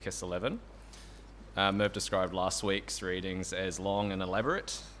Leviticus 11. Merv described last week's readings as long and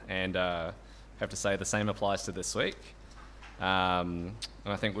elaborate, and have to say the same applies to this week. And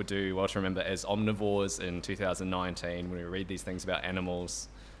I think we'll do well to remember as omnivores in 2019 when we read these things about animals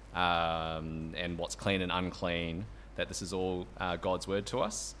and what's clean and unclean, that this is all God's word to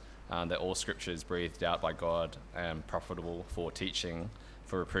us, that all scripture is breathed out by God and profitable for teaching,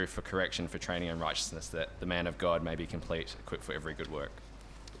 for reproof, for correction, for training in righteousness, that the man of God may be complete, equipped for every good work.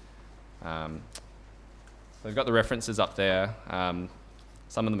 We've got the references up there.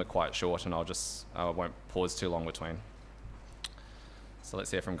 Some of them are quite short, and I won't pause too long between. So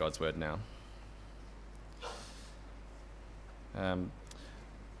let's hear from God's word now.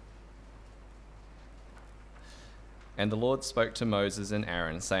 And the Lord spoke to Moses and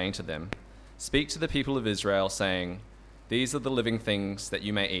Aaron, saying to them, "Speak to the people of Israel, saying, These are the living things that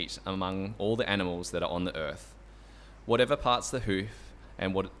you may eat among all the animals that are on the earth. Whatever parts the hoof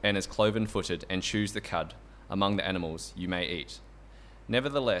and is cloven-footed and chews the cud, among the animals you may eat.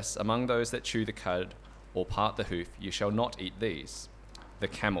 Nevertheless, among those that chew the cud or part the hoof, you shall not eat these. The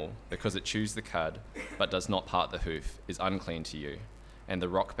camel, because it chews the cud, but does not part the hoof, is unclean to you. And the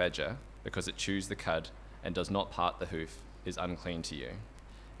rock badger, because it chews the cud and does not part the hoof, is unclean to you.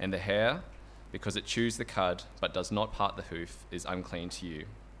 And the hare, because it chews the cud, but does not part the hoof, is unclean to you.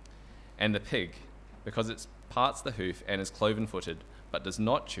 And the pig, because it parts the hoof and is cloven-footed, but does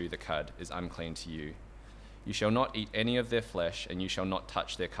not chew the cud, is unclean to you. You shall not eat any of their flesh, and you shall not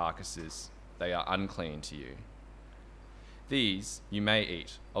touch their carcasses. They are unclean to you. These you may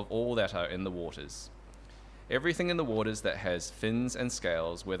eat of all that are in the waters. Everything in the waters that has fins and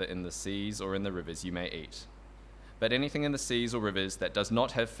scales, whether in the seas or in the rivers, you may eat. But anything in the seas or rivers that does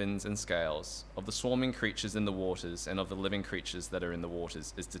not have fins and scales, of the swarming creatures in the waters and of the living creatures that are in the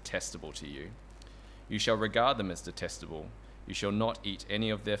waters, is detestable to you. You shall regard them as detestable. You shall not eat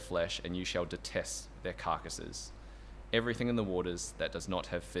any of their flesh, and you shall detest their carcasses. Everything in the waters that does not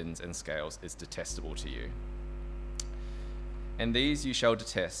have fins and scales is detestable to you. And these you shall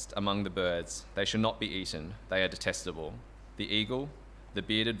detest among the birds. They shall not be eaten. They are detestable. The eagle, the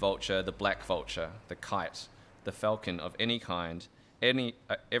bearded vulture, the black vulture, the kite, the falcon of any kind,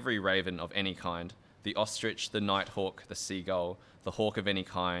 every raven of any kind, the ostrich, the nighthawk, the seagull, the hawk of any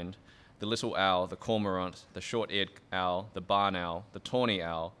kind, the little owl, the cormorant, the short-eared owl, the barn owl, the tawny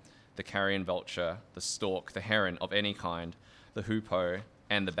owl, the carrion vulture, the stork, the heron of any kind, the hoopoe,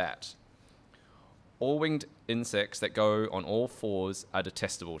 and the bat. All winged insects that go on all fours are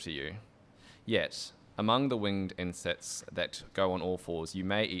detestable to you. Yet, among the winged insects that go on all fours, you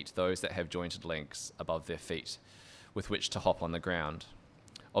may eat those that have jointed legs above their feet, with which to hop on the ground.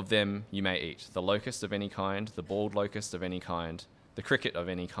 Of them you may eat the locust of any kind, the bald locust of any kind, the cricket of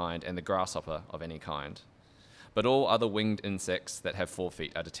any kind, and the grasshopper of any kind. But all other winged insects that have 4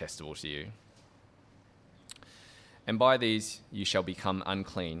 feet are detestable to you. And by these you shall become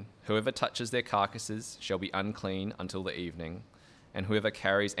unclean. Whoever touches their carcasses shall be unclean until the evening, and whoever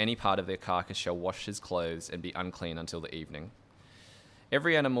carries any part of their carcass shall wash his clothes and be unclean until the evening.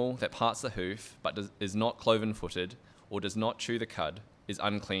 Every animal that parts the hoof, but is not cloven-footed, or does not chew the cud, is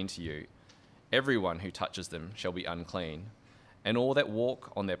unclean to you. Everyone who touches them shall be unclean. And all that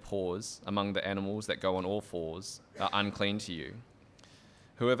walk on their paws among the animals that go on all fours are unclean to you.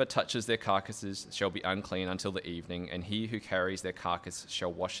 Whoever touches their carcasses shall be unclean until the evening, and he who carries their carcass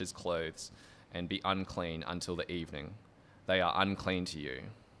shall wash his clothes and be unclean until the evening. They are unclean to you.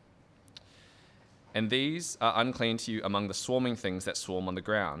 And these are unclean to you among the swarming things that swarm on the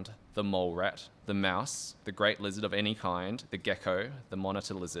ground: the mole rat, the mouse, the great lizard of any kind, the gecko, the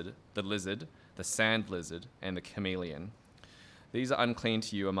monitor lizard, the sand lizard, and the chameleon. These are unclean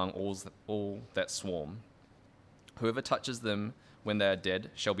to you among all that swarm. Whoever touches them when they are dead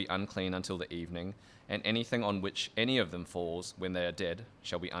shall be unclean until the evening, and anything on which any of them falls when they are dead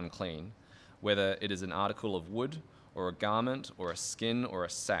shall be unclean, whether it is an article of wood, or a garment, or a skin, or a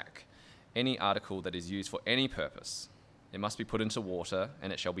sack, any article that is used for any purpose. It must be put into water,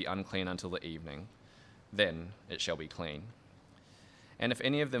 and it shall be unclean until the evening. Then it shall be clean. And if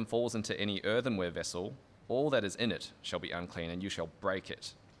any of them falls into any earthenware vessel, all that is in it shall be unclean, and you shall break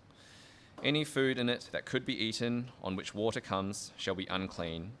it. Any food in it that could be eaten, on which water comes, shall be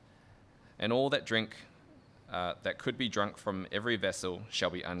unclean, and all that drink that could be drunk from every vessel shall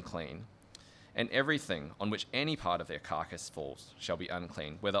be unclean. And everything on which any part of their carcass falls shall be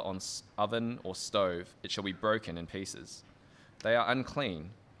unclean, whether on oven or stove, it shall be broken in pieces. They are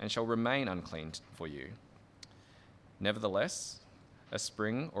unclean, and shall remain unclean for you. Nevertheless, a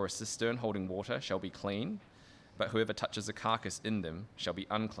spring or a cistern holding water shall be clean, but whoever touches a carcass in them shall be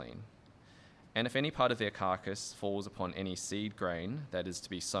unclean. And if any part of their carcass falls upon any seed grain that is to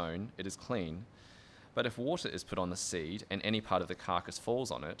be sown, it is clean. But if water is put on the seed, and any part of the carcass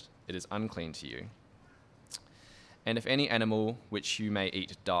falls on it, it is unclean to you. And if any animal which you may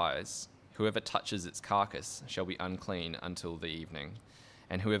eat dies, whoever touches its carcass shall be unclean until the evening,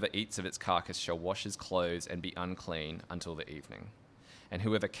 and whoever eats of its carcass shall wash his clothes and be unclean until the evening. And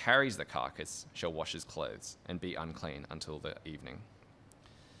whoever carries the carcass shall wash his clothes and be unclean until the evening.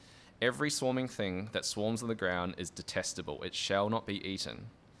 Every swarming thing that swarms on the ground is detestable. It shall not be eaten.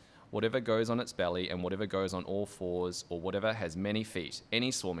 Whatever goes on its belly and whatever goes on all fours, or whatever has many feet,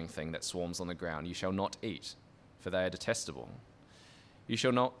 any swarming thing that swarms on the ground, you shall not eat, for they are detestable. You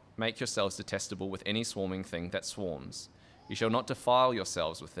shall not make yourselves detestable with any swarming thing that swarms. You shall not defile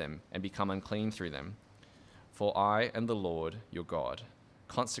yourselves with them and become unclean through them. For I am the Lord your God.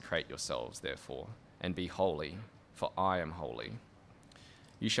 Consecrate yourselves, therefore, and be holy, for I am holy.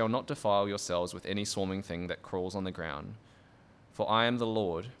 You shall not defile yourselves with any swarming thing that crawls on the ground. For I am the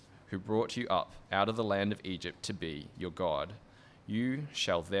Lord, who brought you up out of the land of Egypt to be your God. You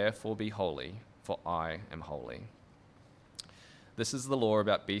shall therefore be holy, for I am holy. This is the law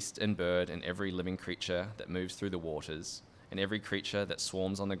about beast and bird and every living creature that moves through the waters, and every creature that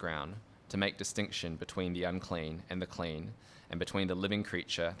swarms on the ground, to make distinction between the unclean and the clean, and between the living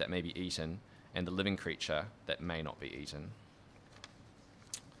creature that may be eaten and the living creature that may not be eaten.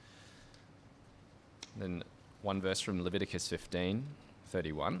 Then one verse from Leviticus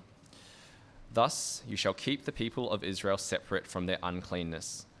 15:31. Thus you shall keep the people of Israel separate from their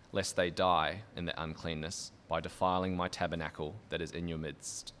uncleanness, lest they die in their uncleanness by defiling my tabernacle that is in your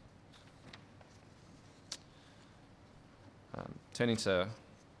midst. Turning to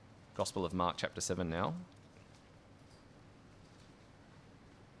Gospel of Mark chapter 7 now.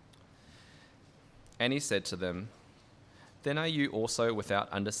 And he said to them, Then are you also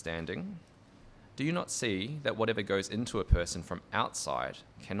without understanding? Do you not see that whatever goes into a person from outside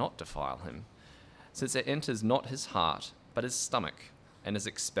cannot defile him, since it enters not his heart, but his stomach, and is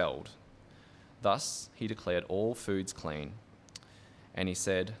expelled? Thus he declared all foods clean. And he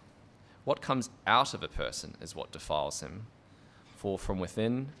said, What comes out of a person is what defiles him. For from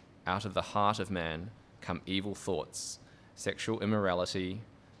within, out of the heart of man, come evil thoughts, sexual immorality,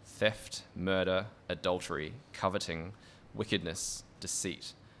 theft, murder, adultery, coveting, wickedness,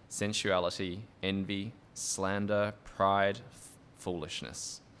 deceit, sensuality, envy, slander, pride,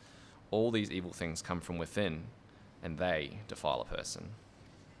 foolishness. All these evil things come from within, and they defile a person.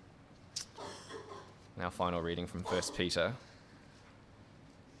 Now, final reading from 1 Peter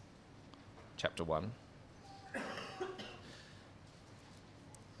chapter 1.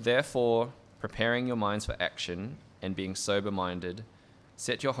 Therefore, preparing your minds for action and being sober-minded,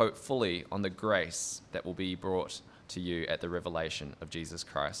 set your hope fully on the grace that will be brought to you at the revelation of Jesus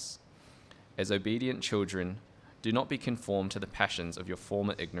Christ. As obedient children, do not be conformed to the passions of your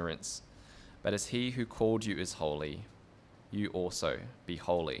former ignorance, but as he who called you is holy, you also be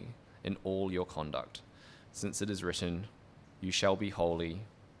holy in all your conduct, since it is written, You shall be holy,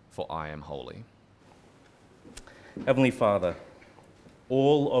 for I am holy. Heavenly Father,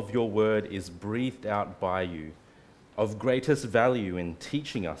 all of your word is breathed out by you, of greatest value in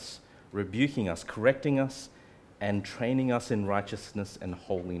teaching us, rebuking us, correcting us, and training us in righteousness and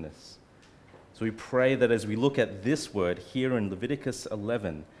holiness. So we pray that as we look at this word here in Leviticus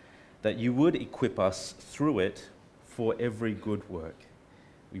 11, that you would equip us through it for every good work.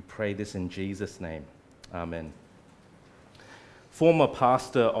 We pray this in Jesus' name. Amen. Former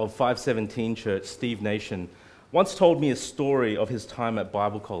pastor of 517 Church, Steve Nation, once told me a story of his time at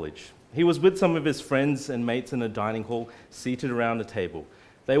Bible college. He was with some of his friends and mates in a dining hall, seated around a table.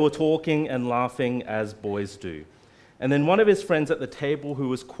 They were talking and laughing as boys do. And then one of his friends at the table, who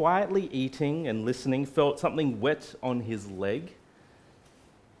was quietly eating and listening, felt something wet on his leg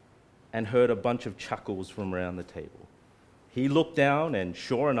and heard a bunch of chuckles from around the table. He looked down, and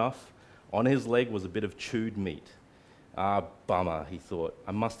sure enough, on his leg was a bit of chewed meat. Ah, bummer, he thought.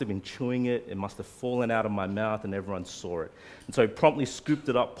 I must have been chewing it. It must have fallen out of my mouth, and everyone saw it. And so he promptly scooped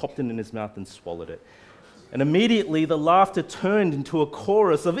it up, popped it in his mouth, and swallowed it. And immediately, the laughter turned into a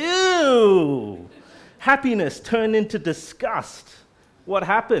chorus of, ew! Happiness turned into disgust. What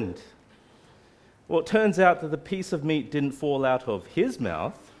happened? Well, it turns out that the piece of meat didn't fall out of his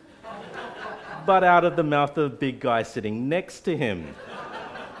mouth, but out of the mouth of the big guy sitting next to him.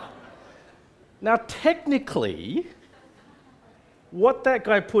 Now, technically, what that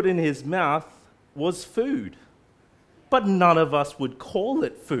guy put in his mouth was food, but none of us would call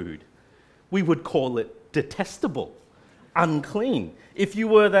it food. We would call it detestable, unclean. If you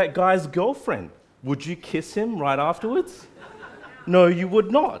were that guy's girlfriend, would you kiss him right afterwards? No, you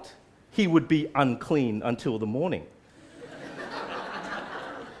would not. he would be unclean until the morning.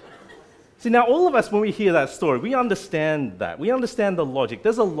 See, now all of us, when we hear that story, we understand that. We understand the logic.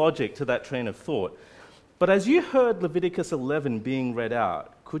 There's a logic to that train of thought. But as you heard Leviticus 11 being read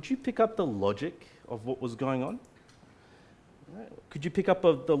out, could you pick up the logic of what was going on? Could you pick up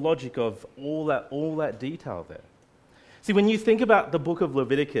the logic of all that detail there? See, when you think about the book of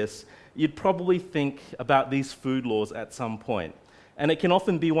Leviticus, you'd probably think about these food laws at some point. And it can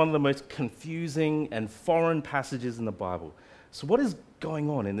often be one of the most confusing and foreign passages in the Bible. So what is going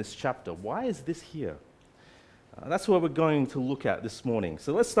on in this chapter? Why is this here? That's what we're going to look at this morning.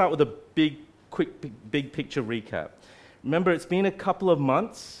 So let's start with a big picture recap. Remember, it's been a couple of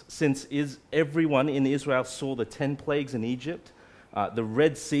months since everyone in Israel saw the 10 plagues in Egypt. The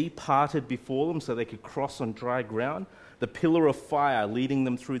Red Sea parted before them so they could cross on dry ground. The pillar of fire leading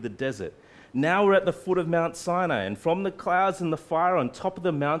them through the desert. Now we're at the foot of Mount Sinai, and from the clouds and the fire on top of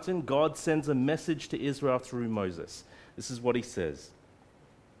the mountain, God sends a message to Israel through Moses. This is what he says.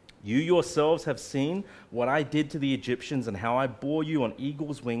 You yourselves have seen what I did to the Egyptians and how I bore you on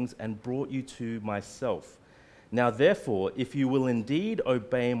eagle's wings and brought you to myself. Now therefore, if you will indeed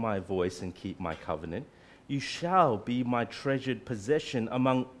obey my voice and keep my covenant, you shall be my treasured possession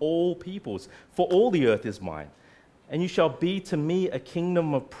among all peoples, for all the earth is mine. And you shall be to me a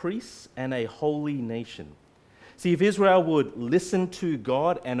kingdom of priests and a holy nation. See, if Israel would listen to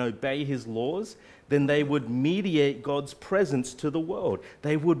God and obey his laws, then they would mediate God's presence to the world.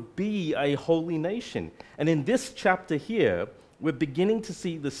 They would be a holy nation. And in this chapter here, we're beginning to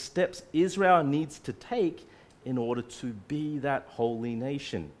see the steps Israel needs to take in order to be that holy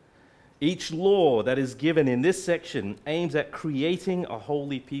nation. Each law that is given in this section aims at creating a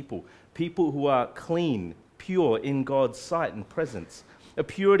holy people who are clean, pure in God's sight and presence, a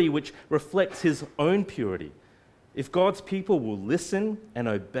purity which reflects his own purity. If God's people will listen and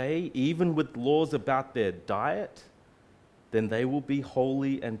obey, even with laws about their diet, then they will be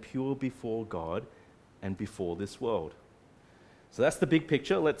holy and pure before God and before this world. So that's the big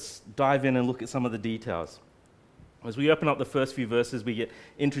picture. Let's dive in and look at some of the details. As we open up the first few verses, we get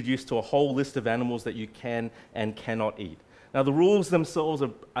introduced to a whole list of animals that you can and cannot eat. Now, the rules themselves are,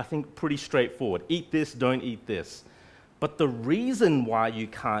 I think, pretty straightforward. Eat this, don't eat this. But the reason why you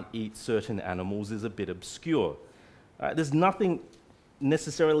can't eat certain animals is a bit obscure. There's nothing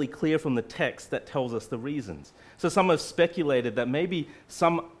necessarily clear from the text that tells us the reasons. So some have speculated that maybe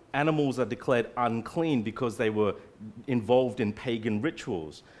some animals are declared unclean because they were involved in pagan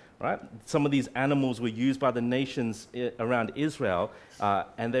rituals. Right? Some of these animals were used by the nations around Israel,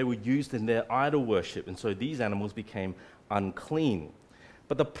 and they were used in their idol worship, and so these animals became unclean.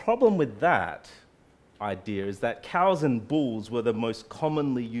 But the problem with that idea is that cows and bulls were the most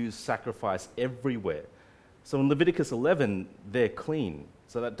commonly used sacrifice everywhere. So in Leviticus 11, they're clean,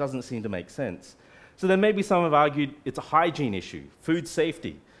 so that doesn't seem to make sense. So then maybe some have argued it's a hygiene issue, food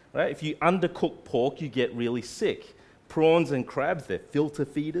safety. Right? If you undercook pork, you get really sick. Prawns and crabs, they're filter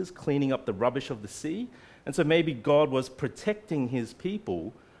feeders, cleaning up the rubbish of the sea. And so maybe God was protecting his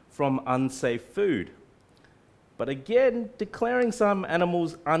people from unsafe food. But again, declaring some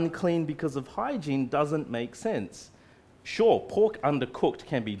animals unclean because of hygiene doesn't make sense. Sure, pork undercooked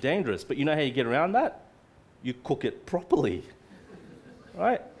can be dangerous, but you know how you get around that? You cook it properly.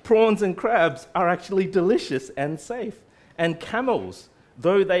 Right? Prawns and crabs are actually delicious and safe. And camels,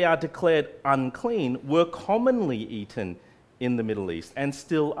 though they are declared unclean, were commonly eaten in the Middle East and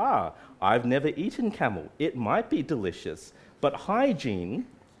still are. I've never eaten camel. It might be delicious, but hygiene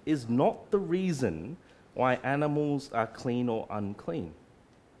is not the reason why animals are clean or unclean.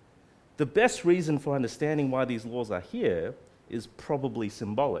 The best reason for understanding why these laws are here is probably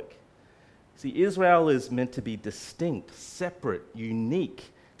symbolic. See, Israel is meant to be distinct, separate,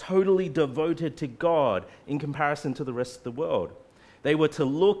 unique, totally devoted to God in comparison to the rest of the world. They were to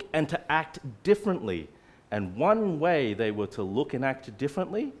look and to act differently. And one way they were to look and act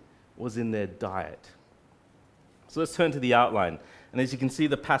differently was in their diet. So let's turn to the outline. And as you can see,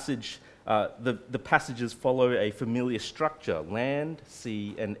 the passages follow a familiar structure: land,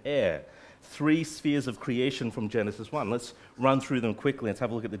 sea, and air. 3 spheres of creation from Genesis 1. Let's run through them quickly. Let's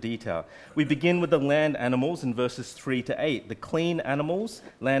have a look at the detail. We begin with the land animals in verses 3 to 8. The clean animals,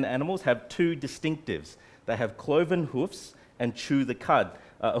 land animals, have 2 distinctives. They have cloven hoofs and chew the cud.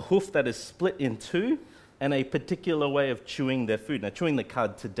 A hoof that is split in 2, and a particular way of chewing their food. Now, chewing the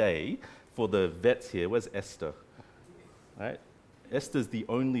cud today, for the vets here, where's Esther? Right? Esther's the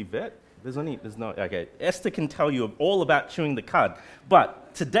only vet. Okay. Esther can tell you all about chewing the cud.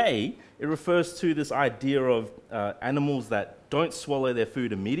 But today, it refers to this idea of animals that don't swallow their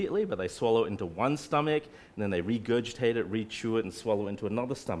food immediately, but they swallow it into one stomach, and then they regurgitate it, re-chew it, and swallow it into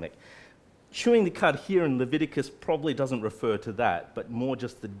another stomach. chewing the cud here in Leviticus probably doesn't refer to that, but more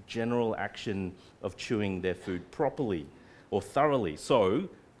just the general action of chewing their food properly or thoroughly. So,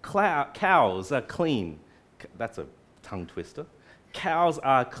 cows are clean. That's a tongue twister. Cows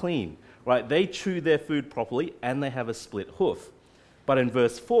are clean, right? They chew their food properly and they have a split hoof. But in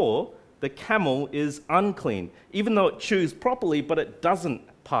verse 4, the camel is unclean, even though it chews properly, but it doesn't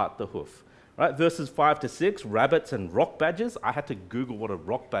part the hoof. Right? Verses 5 to 6, rabbits and rock badgers. I had to Google what a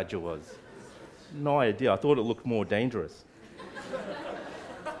rock badger was. No idea. I thought it looked more dangerous.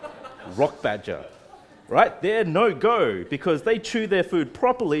 Rock badger. Right? They're no-go because they chew their food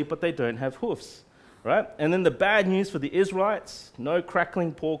properly, but they don't have hoofs. Right? And then the bad news for the Israelites, no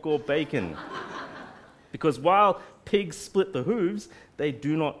crackling pork or bacon. Because while pigs split the hooves, they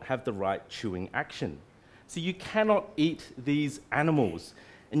do not have the right chewing action. So you cannot eat these animals,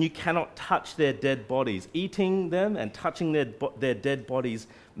 and you cannot touch their dead bodies. Eating them and touching their dead bodies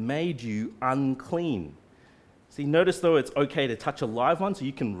made you unclean. See, notice though it's okay to touch a live one, so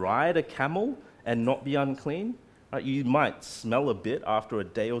you can ride a camel and not be unclean. Right? You might smell a bit after a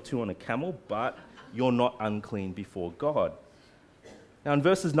day or two on a camel, but you're not unclean before God. Now in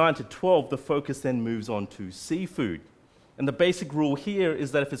verses 9 to 12, the focus then moves on to seafood. And the basic rule here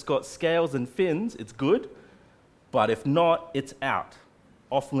is that if it's got scales and fins, it's good, but if not, it's out,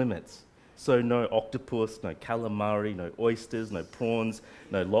 off limits. So no octopus, no calamari, no oysters, no prawns,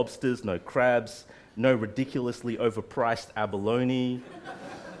 no lobsters, no crabs, no ridiculously overpriced abalone,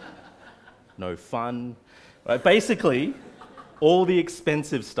 no fun. Right? Basically, all the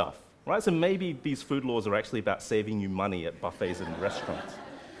expensive stuff. Right? So maybe these food laws are actually about saving you money at buffets and restaurants.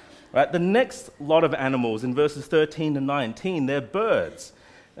 Right? The next lot of animals in verses 13 to 19, they're birds.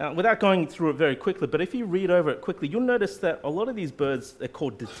 Now, without going through it very quickly, but if you read over it quickly, you'll notice that a lot of these birds are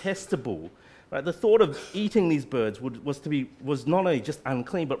called detestable. Right? The thought of eating these birds was not only just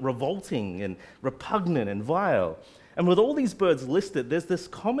unclean, but revolting and repugnant and vile. And with all these birds listed, there's this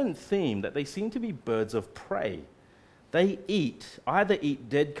common theme that they seem to be birds of prey. They either eat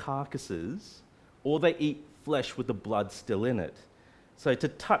dead carcasses or they eat flesh with the blood still in it. So to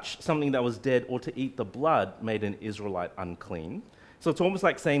touch something that was dead or to eat the blood made an Israelite unclean. So it's almost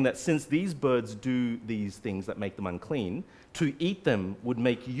like saying that since these birds do these things that make them unclean, to eat them would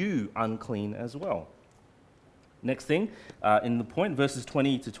make you unclean as well. Next thing, in the point, verses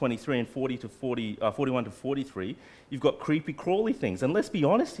 20 to 23 and 41 to 43, you've got creepy crawly things. And let's be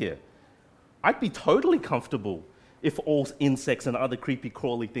honest here, I'd be totally comfortable if all insects and other creepy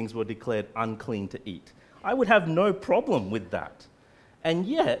crawly things were declared unclean to eat. I would have no problem with that. And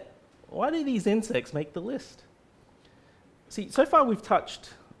yet, why do these insects make the list? See, so far we've touched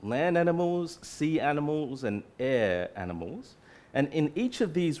land animals, sea animals, and air animals. And in each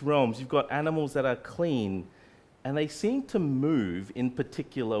of these realms, you've got animals that are clean, and they seem to move in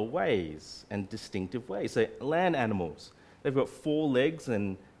particular ways and distinctive ways. So land animals, they've got 4 legs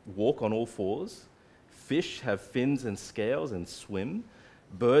and walk on all 4s. Fish have fins and scales and swim.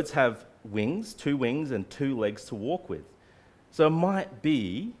 Birds have wings, 2 wings and 2 legs to walk with. So it might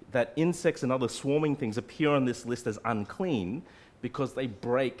be that insects and other swarming things appear on this list as unclean because they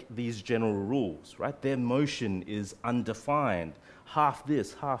break these general rules, right? Their motion is undefined, half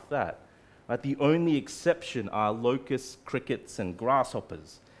this, half that. Right? The only exception are locusts, crickets, and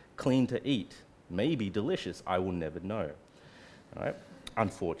grasshoppers, clean to eat, maybe delicious, I will never know, right?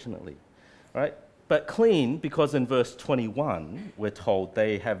 Unfortunately, right? But clean because in verse 21, we're told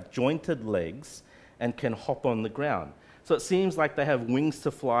they have jointed legs and can hop on the ground. So it seems like they have wings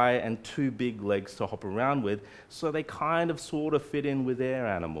to fly and 2 big legs to hop around with, so they kind of sort of fit in with air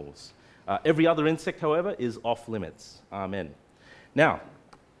animals. Every other insect, however, is off limits. Amen. Now,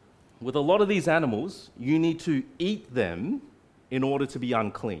 with a lot of these animals, you need to eat them in order to be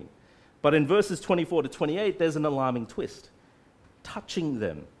unclean. But in verses 24 to 28, there's an alarming twist. Touching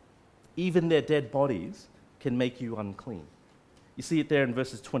them, even their dead bodies, can make you unclean. You see it there in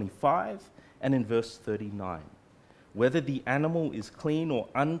verses 25 and in verse 39. Whether the animal is clean or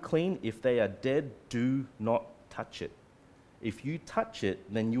unclean, if they are dead, do not touch it. If you touch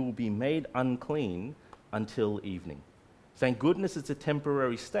it, then you will be made unclean until evening. Thank goodness it's a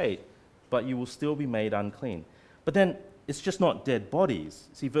temporary state, but you will still be made unclean. But then it's just not dead bodies.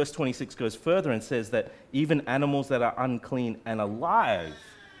 See, verse 26 goes further and says that even animals that are unclean and alive,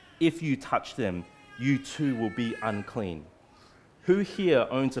 if you touch them, you too will be unclean. Who here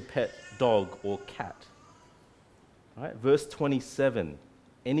owns a pet dog or cat? All right, verse 27,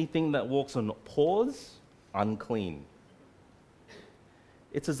 anything that walks on paws, unclean.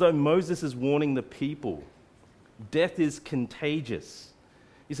 It's as though Moses is warning the people. Death is contagious.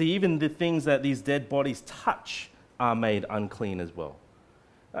 You see, even the things that these dead bodies touch are made unclean as well.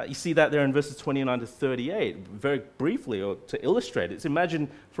 You see that there in verses 29 to 38, very briefly, or to illustrate it. Imagine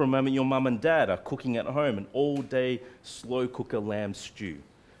for a moment your mum and dad are cooking at home an all-day slow cooker lamb stew.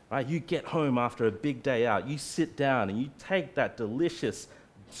 Right? You get home after a big day out, you sit down and you take that delicious,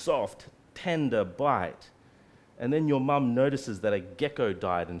 soft, tender bite, and then your mum notices that a gecko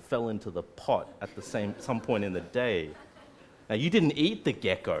died and fell into the pot at some point in the day. Now, you didn't eat the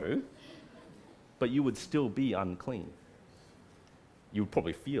gecko, but you would still be unclean. You would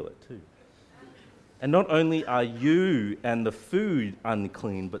probably feel it too. And not only are you and the food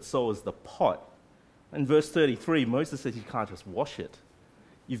unclean, but so is the pot. In verse 33, Moses says you can't just wash it.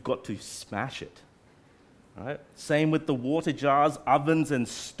 You've got to smash it. Right? Same with the water jars, ovens, and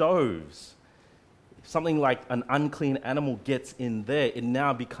stoves. If something like an unclean animal gets in there, it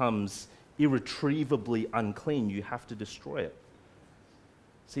now becomes irretrievably unclean. You have to destroy it.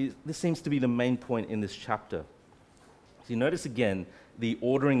 See, this seems to be the main point in this chapter. So you notice again the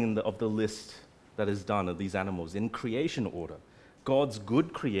ordering of the list that is done of these animals in creation order, God's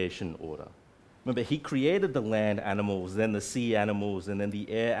good creation order. Remember, he created the land animals, then the sea animals, and then the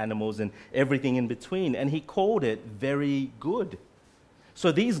air animals, and everything in between, and he called it very good.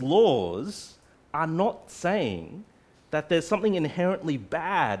 So these laws are not saying that there's something inherently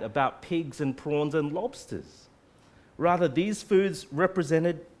bad about pigs and prawns and lobsters. Rather, these foods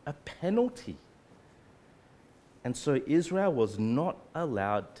represented a penalty. And so Israel was not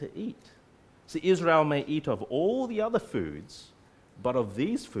allowed to eat. See, Israel may eat of all the other foods, but of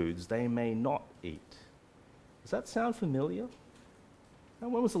these foods they may not eat. Does that sound familiar? Now,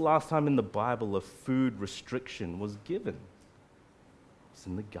 when was the last time in the Bible a food restriction was given? It's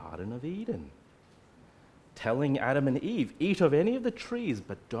in the Garden of Eden. Telling Adam and Eve, eat of any of the trees,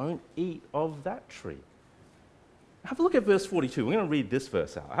 but don't eat of that tree. Have a look at verse 42. We're going to read this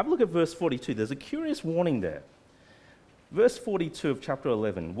verse out. Have a look at verse 42. There's a curious warning there. Verse 42 of chapter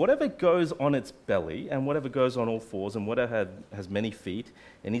 11, whatever goes on its belly and whatever goes on all fours and whatever has many feet,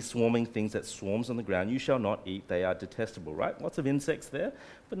 any swarming things that swarms on the ground, you shall not eat, they are detestable, right? Lots of insects there.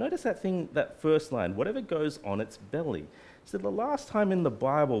 But notice that first line, whatever goes on its belly. So the last time in the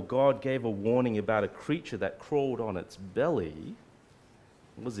Bible God gave a warning about a creature that crawled on its belly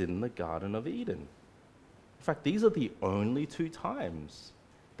was in the Garden of Eden. In fact, these are the only two times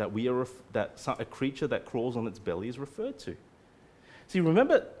that a creature that crawls on its belly is referred to. See,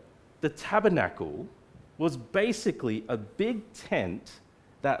 remember, the tabernacle was basically a big tent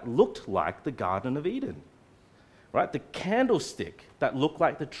that looked like the Garden of Eden, right? The candlestick that looked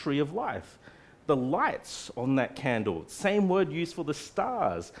like the tree of life. The lights on that candle, same word used for the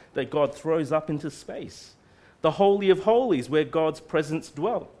stars that God throws up into space. The Holy of Holies, where God's presence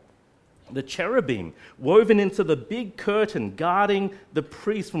dwelt. The cherubim woven into the big curtain guarding the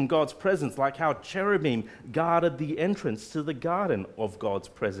priest from God's presence, like how cherubim guarded the entrance to the garden of God's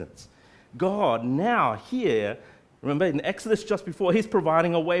presence. God now here, remember in Exodus just before, he's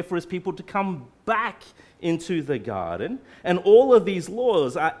providing a way for his people to come back into the garden. And all of these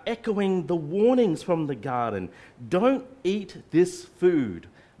laws are echoing the warnings from the garden. Don't eat this food.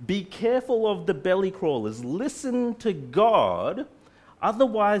 Be careful of the belly crawlers. Listen to God.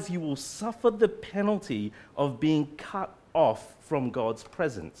 Otherwise, you will suffer the penalty of being cut off from God's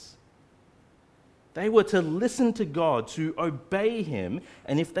presence. They were to listen to God, to obey him,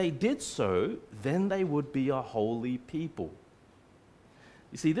 and if they did so, then they would be a holy people.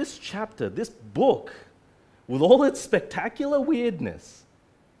 You see, this chapter, this book, with all its spectacular weirdness,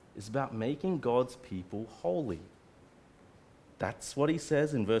 is about making God's people holy. That's what he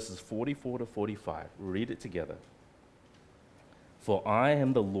says in verses 44 to 45. Read it together. For I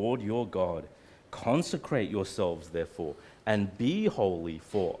am the Lord your God. Consecrate yourselves, therefore, and be holy,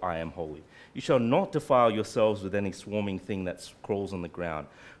 for I am holy. You shall not defile yourselves with any swarming thing that crawls on the ground.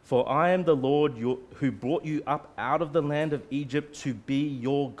 For I am the Lord who brought you up out of the land of Egypt to be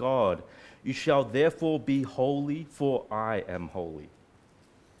your God. You shall therefore be holy, for I am holy.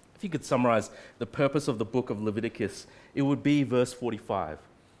 If you could summarize the purpose of the book of Leviticus, it would be verse 45.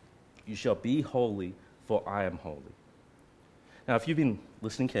 You shall be holy, for I am holy. Now, if you've been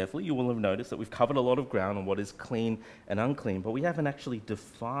listening carefully, you will have noticed that we've covered a lot of ground on what is clean and unclean, but we haven't actually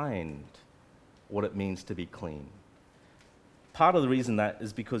defined what it means to be clean. Part of the reason that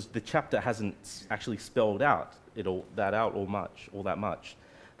is because the chapter hasn't actually spelled out all that much.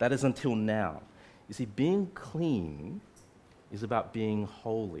 That is until now. You see, being clean is about being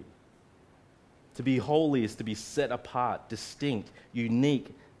holy. To be holy is to be set apart, distinct,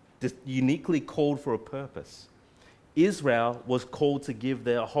 uniquely called for a purpose. Israel was called to give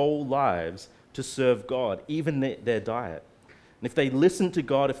their whole lives to serve God, even their diet. And if they listened to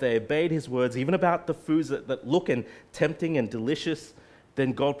God, if they obeyed his words, even about the foods that look and tempting and delicious,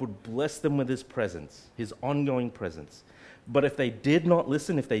 then God would bless them with his presence, his ongoing presence. But if they did not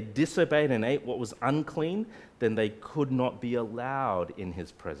listen, if they disobeyed and ate what was unclean, then they could not be allowed in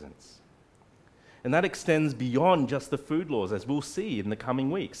his presence. And that extends beyond just the food laws, as we'll see in the coming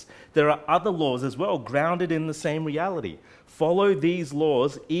weeks. There are other laws as well, grounded in the same reality. Follow these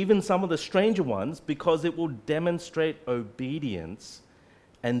laws, even some of the stranger ones, because it will demonstrate obedience,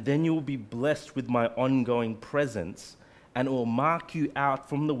 and then you will be blessed with my ongoing presence, and it will mark you out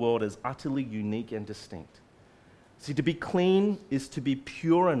from the world as utterly unique and distinct. See, to be clean is to be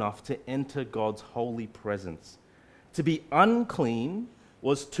pure enough to enter God's holy presence. To be unclean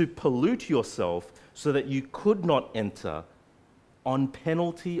was to pollute yourself so that you could not enter on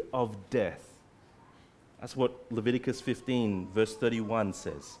penalty of death. That's what Leviticus 15, verse 31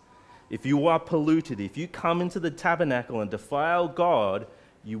 says. If you are polluted, if you come into the tabernacle and defile God,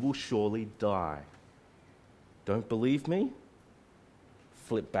 you will surely die. Don't believe me?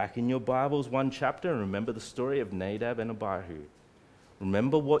 Flip back in your Bibles one chapter and remember the story of Nadab and Abihu.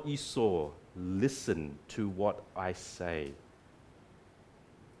 Remember what you saw. Listen to what I say.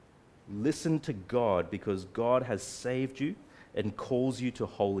 Listen to God, because God has saved you and calls you to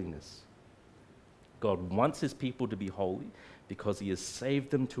holiness. God wants his people to be holy because he has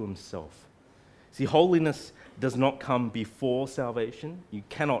saved them to himself. See, holiness does not come before salvation. You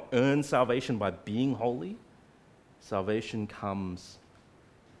cannot earn salvation by being holy. Salvation comes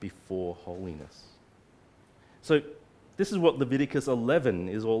before holiness. So this is what Leviticus 11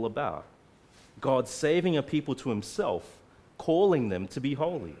 is all about. God saving a people to himself, calling them to be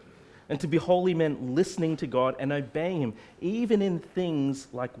holy. And to be holy meant listening to God and obeying him, even in things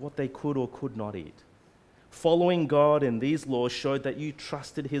like what they could or could not eat. Following God in these laws showed that you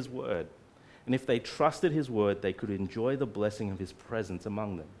trusted his word. And if they trusted his word, they could enjoy the blessing of his presence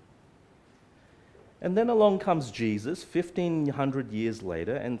among them. And then along comes Jesus 1,500 years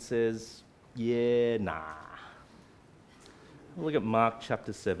later and says, nah. Look at Mark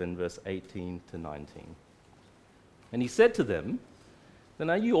chapter 7, verse 18 to 19. And he said to them, then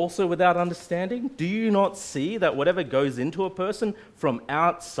are you also without understanding? Do you not see that whatever goes into a person from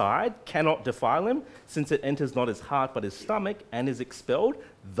outside cannot defile him, since it enters not his heart but his stomach and is expelled?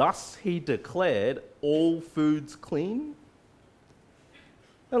 Thus he declared all foods clean.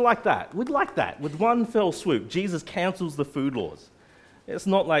 And like that, with one fell swoop, Jesus cancels the food laws. It's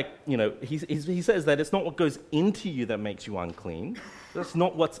not like, he says that it's not what goes into you that makes you unclean. That's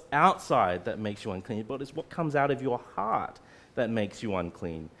not what's outside that makes you unclean, but it's what comes out of your heart that makes you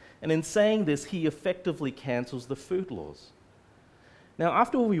unclean. And in saying this, he effectively cancels the food laws. Now,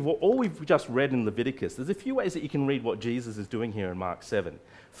 after all we've just read in Leviticus, there's a few ways that you can read what Jesus is doing here in Mark 7.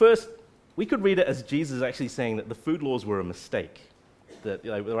 First, we could read it as Jesus actually saying that the food laws were a mistake, that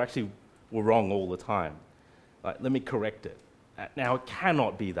they were wrong all the time. Let me correct it. Now, it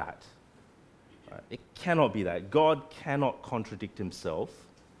cannot be that. It cannot be that. God cannot contradict himself,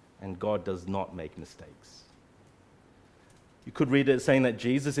 and God does not make mistakes. You could read it as saying that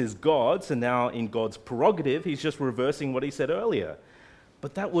Jesus is God, so now in God's prerogative, he's just reversing what he said earlier.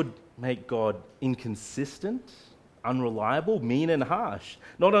 But that would make God inconsistent, unreliable, mean, and harsh.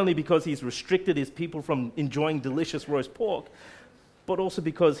 Not only because he's restricted his people from enjoying delicious roast pork, but also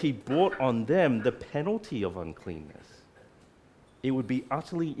because he brought on them the penalty of uncleanness. It would be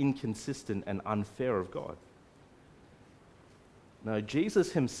utterly inconsistent and unfair of God. Now,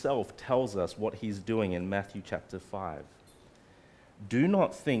 Jesus himself tells us what he's doing in Matthew chapter 5. Do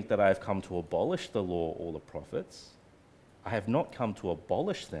not think that I have come to abolish the law or the prophets. I have not come to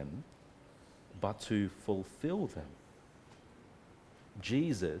abolish them, but to fulfill them.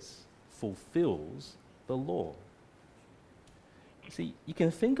 Jesus fulfills the law. See, you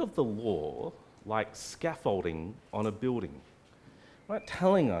can think of the law like scaffolding on a building, right?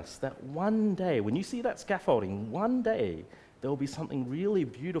 Telling us that one day, when you see that scaffolding, one day there will be something really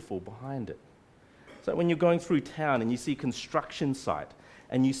beautiful behind it. So when you're going through town and you see a construction site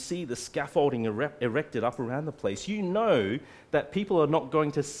and you see the scaffolding erected up around the place, you know that people are not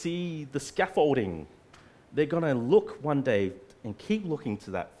going to see the scaffolding. They're going to look one day and keep looking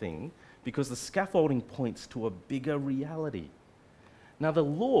to that thing because the scaffolding points to a bigger reality. Now, the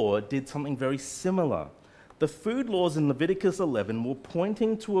law did something very similar. The food laws in Leviticus 11 were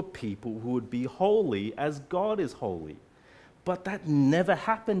pointing to a people who would be holy as God is holy. But that never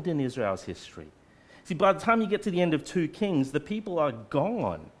happened in Israel's history. See, by the time you get to the end of 2 Kings, the people are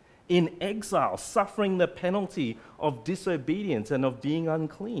gone, in exile, suffering the penalty of disobedience and of being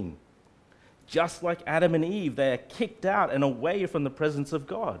unclean. Just like Adam and Eve, they are kicked out and away from the presence of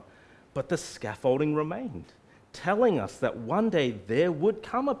God. But the scaffolding remained, telling us that one day there would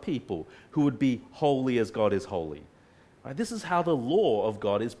come a people who would be holy as God is holy. Right? This is how the law of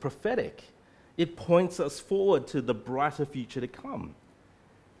God is prophetic. It points us forward to the brighter future to come.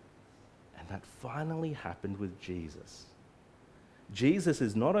 And that finally happened with Jesus. Jesus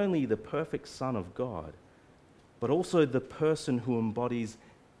is not only the perfect Son of God, but also the person who embodies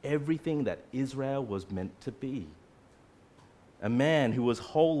everything that Israel was meant to be. A man who was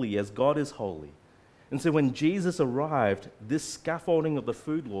holy as God is holy. And so when Jesus arrived, this scaffolding of the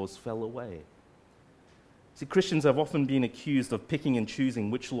food laws fell away. See, Christians have often been accused of picking and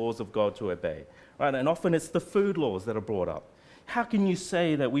choosing which laws of God to obey, right? And often it's the food laws that are brought up. How can you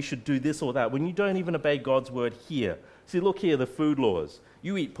say that we should do this or that when you don't even obey God's word here? See, look here, the food laws.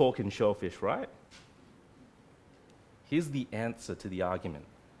 You eat pork and shellfish, right? Here's the answer to the argument,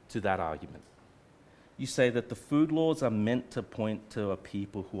 to that argument. You say that the food laws are meant to point to a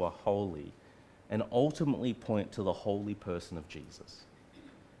people who are holy and ultimately point to the holy person of Jesus.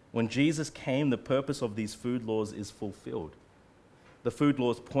 When Jesus came, the purpose of these food laws is fulfilled. The food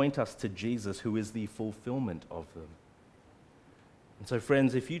laws point us to Jesus, who is the fulfillment of them. And so,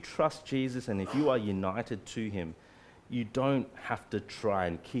 friends, if you trust Jesus and if you are united to him, you don't have to try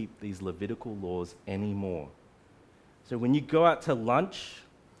and keep these Levitical laws anymore. So when you go out to lunch,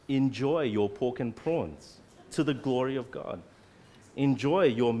 enjoy your pork and prawns to the glory of God. Enjoy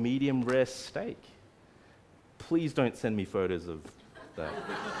your medium rare steak. Please don't send me photos of that.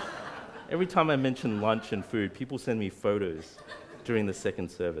 Every time I mention lunch and food, people send me photos during the second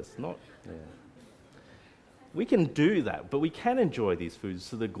service. We can do that, but we can enjoy these foods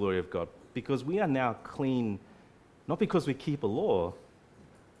to the glory of God because we are now clean, not because we keep a law.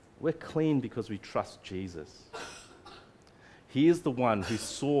 We're clean because we trust Jesus. He is the one who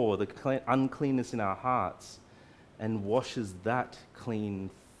saw the uncleanness in our hearts and washes that clean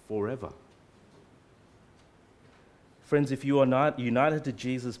forever. Friends, if you are not united to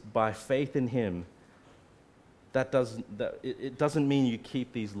Jesus by faith in him, it doesn't mean you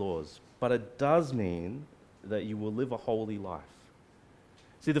keep these laws, but it does mean that you will live a holy life.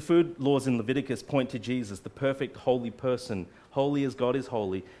 See, the food laws in Leviticus point to Jesus, the perfect holy person, holy as God is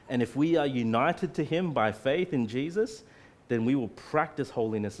holy. And if we are united to him by faith in Jesus, then we will practice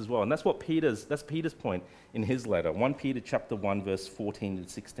holiness as well. And that's Peter's point in his letter, 1 Peter chapter 1, verse 14 and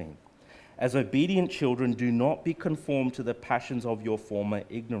 16. As obedient children, do not be conformed to the passions of your former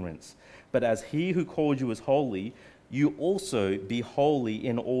ignorance, but as he who called you is holy, you also be holy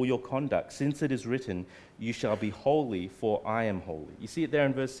in all your conduct, since it is written, you shall be holy, for I am holy. You see it there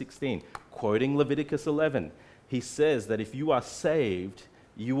in verse 16, quoting Leviticus 11. He says that if you are saved,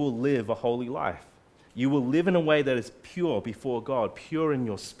 you will live a holy life. You will live in a way that is pure before God, pure in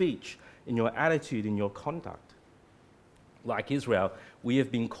your speech, in your attitude, in your conduct. Like Israel, we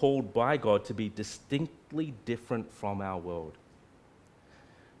have been called by God to be distinctly different from our world.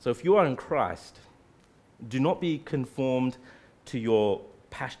 So if you are in Christ, do not be conformed to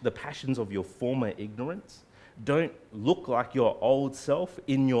the passions of your former ignorance. Don't look like your old self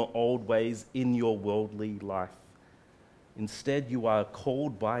in your old ways, in your worldly life. Instead, you are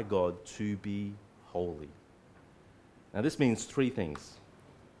called by God to be holy. Now, this means three things.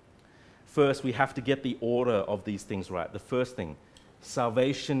 First, we have to get the order of these things right. The first thing,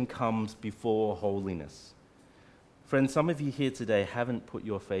 salvation comes before holiness. Friends, some of you here today haven't put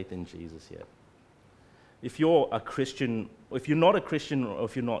your faith in Jesus yet. If you're a Christian, or if you're not a Christian, or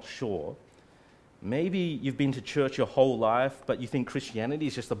if you're not sure, maybe you've been to church your whole life, but you think Christianity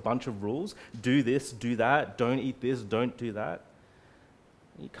is just a bunch of rules. Do this, do that, don't eat this, don't do that.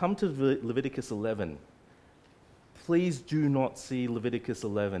 You come to Leviticus 11. Please do not see Leviticus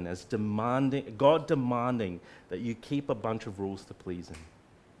 11 as God demanding that you keep a bunch of rules to please him.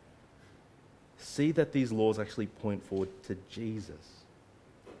 See that these laws actually point forward to Jesus.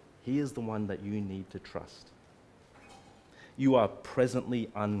 He is the one that you need to trust. You are presently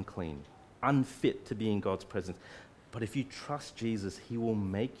unclean, unfit to be in God's presence. But if you trust Jesus, he will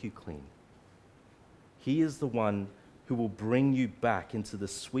make you clean. He is the one who will bring you back into the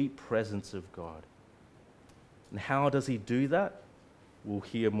sweet presence of God. And how does he do that? We'll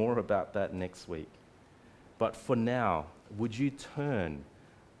hear more about that next week. But for now, would you turn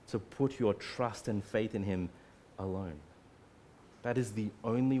to put your trust and faith in him alone? That is the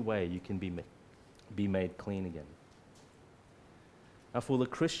only way you can be made clean again. Now, for the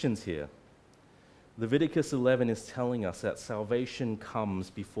Christians here, Leviticus 11 is telling us that salvation comes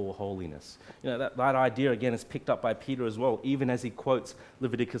before holiness. That idea, again, is picked up by Peter as well. Even as he quotes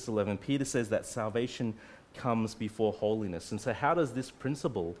Leviticus 11, Peter says that salvation comes before holiness. And so how does this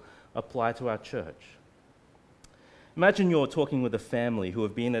principle apply to our church? Imagine you're talking with a family who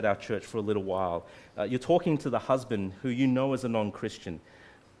have been at our church for a little while. You're talking to the husband who you know is a non-Christian.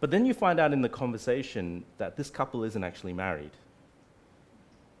 But then you find out in the conversation that this couple isn't actually married.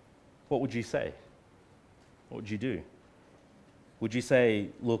 What would you say? What would you do? Would you say,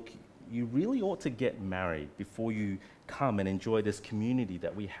 look, you really ought to get married before you come and enjoy this community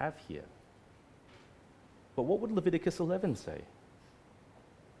that we have here? But what would Leviticus 11 say?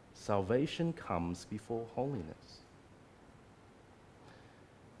 Salvation comes before holiness.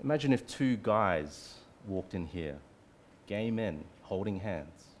 Imagine if two guys walked in here, gay men holding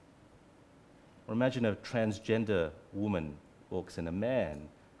hands. Or imagine a transgender woman walks in, a man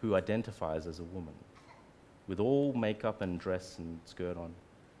who identifies as a woman, with all makeup and dress and skirt on.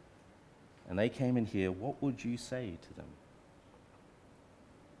 And they came in here, what would you say to them?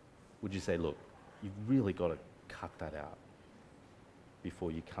 Would you say, look, you've really got to cut that out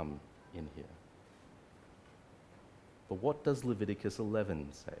before you come in here? But what does Leviticus 11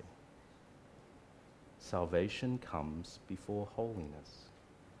 say? Salvation comes before holiness.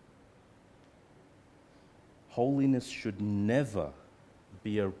 Holiness should never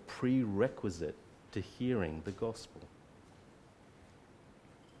be a prerequisite to hearing the gospel.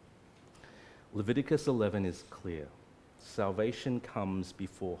 Leviticus 11 is clear. Salvation comes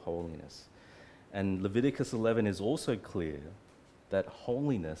before holiness. And Leviticus 11 is also clear that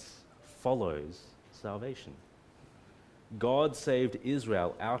holiness follows salvation. God saved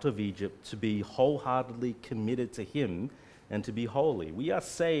Israel out of Egypt to be wholeheartedly committed to Him and to be holy. We are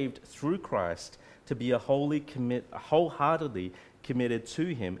saved through Christ to be wholeheartedly committed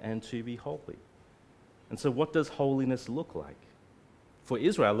to Him and to be holy. And so what does holiness look like? For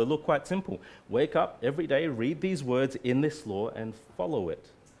Israel, it looked quite simple. Wake up every day, read these words in this law, and follow it.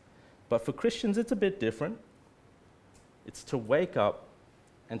 But for Christians, it's a bit different. It's to wake up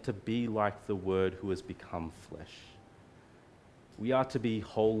and to be like the Word who has become flesh. We are to be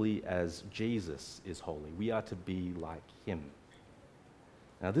holy as Jesus is holy. We are to be like Him.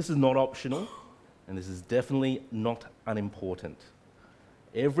 Now, this is not optional, and this is definitely not unimportant.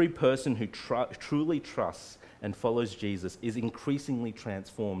 Every person who truly trusts and follows Jesus is increasingly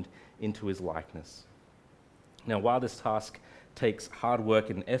transformed into His likeness. Now, while this task takes hard work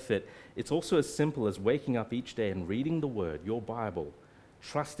and effort, it's also as simple as waking up each day and reading the Word, your Bible,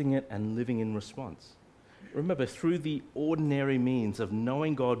 trusting it and living in response. Remember, through the ordinary means of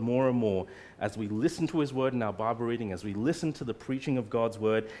knowing God more and more, as we listen to His Word in our Bible reading, as we listen to the preaching of God's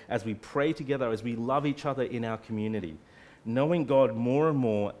Word, as we pray together, as we love each other in our community, knowing God more and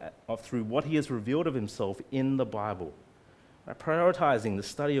more through what He has revealed of Himself in the Bible, right? Prioritizing the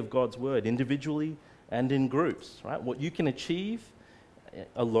study of God's Word individually and in groups. Right? What you can achieve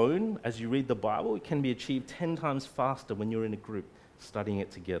alone as you read the Bible, it can be achieved 10 times faster when you're in a group studying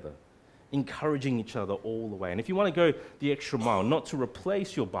it together, encouraging each other all the way. And if you want to go the extra mile, not to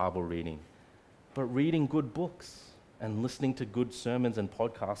replace your Bible reading, but reading good books and listening to good sermons and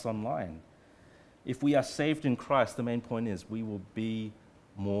podcasts online. If we are saved in Christ, the main point is we will be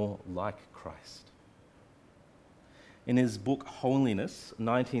more like Christ. In his book Holiness,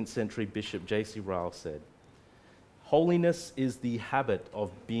 19th century Bishop J.C. Ryle said, "Holiness is the habit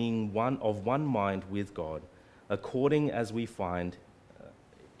of being one mind with God, according as we find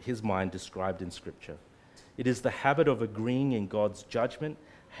His mind described in Scripture. It is the habit of agreeing in God's judgment,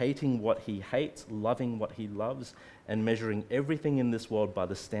 hating what He hates, loving what He loves, and measuring everything in this world by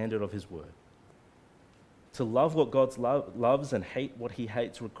the standard of His word. To love what God loves and hate what He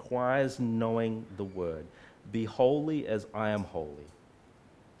hates requires knowing the word. Be holy as I am holy."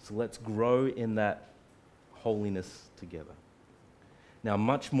 So let's grow in that holiness together. Now,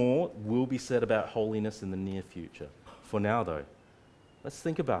 much more will be said about holiness in the near future. For now, though, let's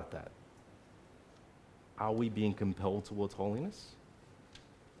think about that. Are we being compelled towards holiness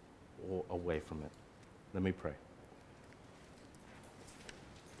or away from it? Let me pray.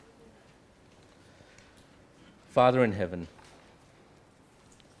 Father in heaven,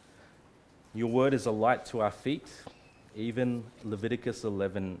 your word is a light to our feet, even Leviticus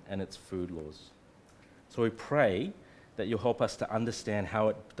 11 and its food laws. So we pray that you'll help us to understand how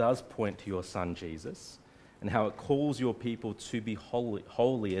it does point to your Son, Jesus, and how it calls your people to be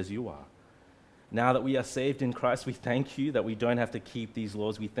holy as you are. Now that we are saved in Christ, we thank you that we don't have to keep these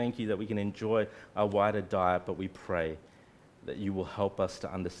laws. We thank you that we can enjoy a wider diet, but we pray that you will help us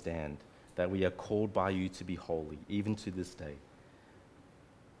to understand that we are called by you to be holy, even to this day.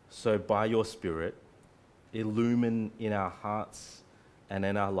 So by your Spirit, illumine in our hearts and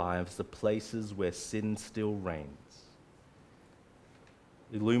in our lives the places where sin still reigns.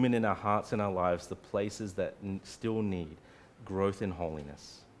 Illumine in our hearts and our lives the places that still need growth in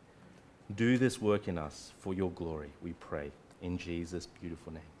holiness. Do this work in us for your glory, we pray. In Jesus'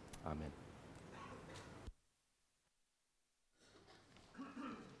 beautiful name. Amen.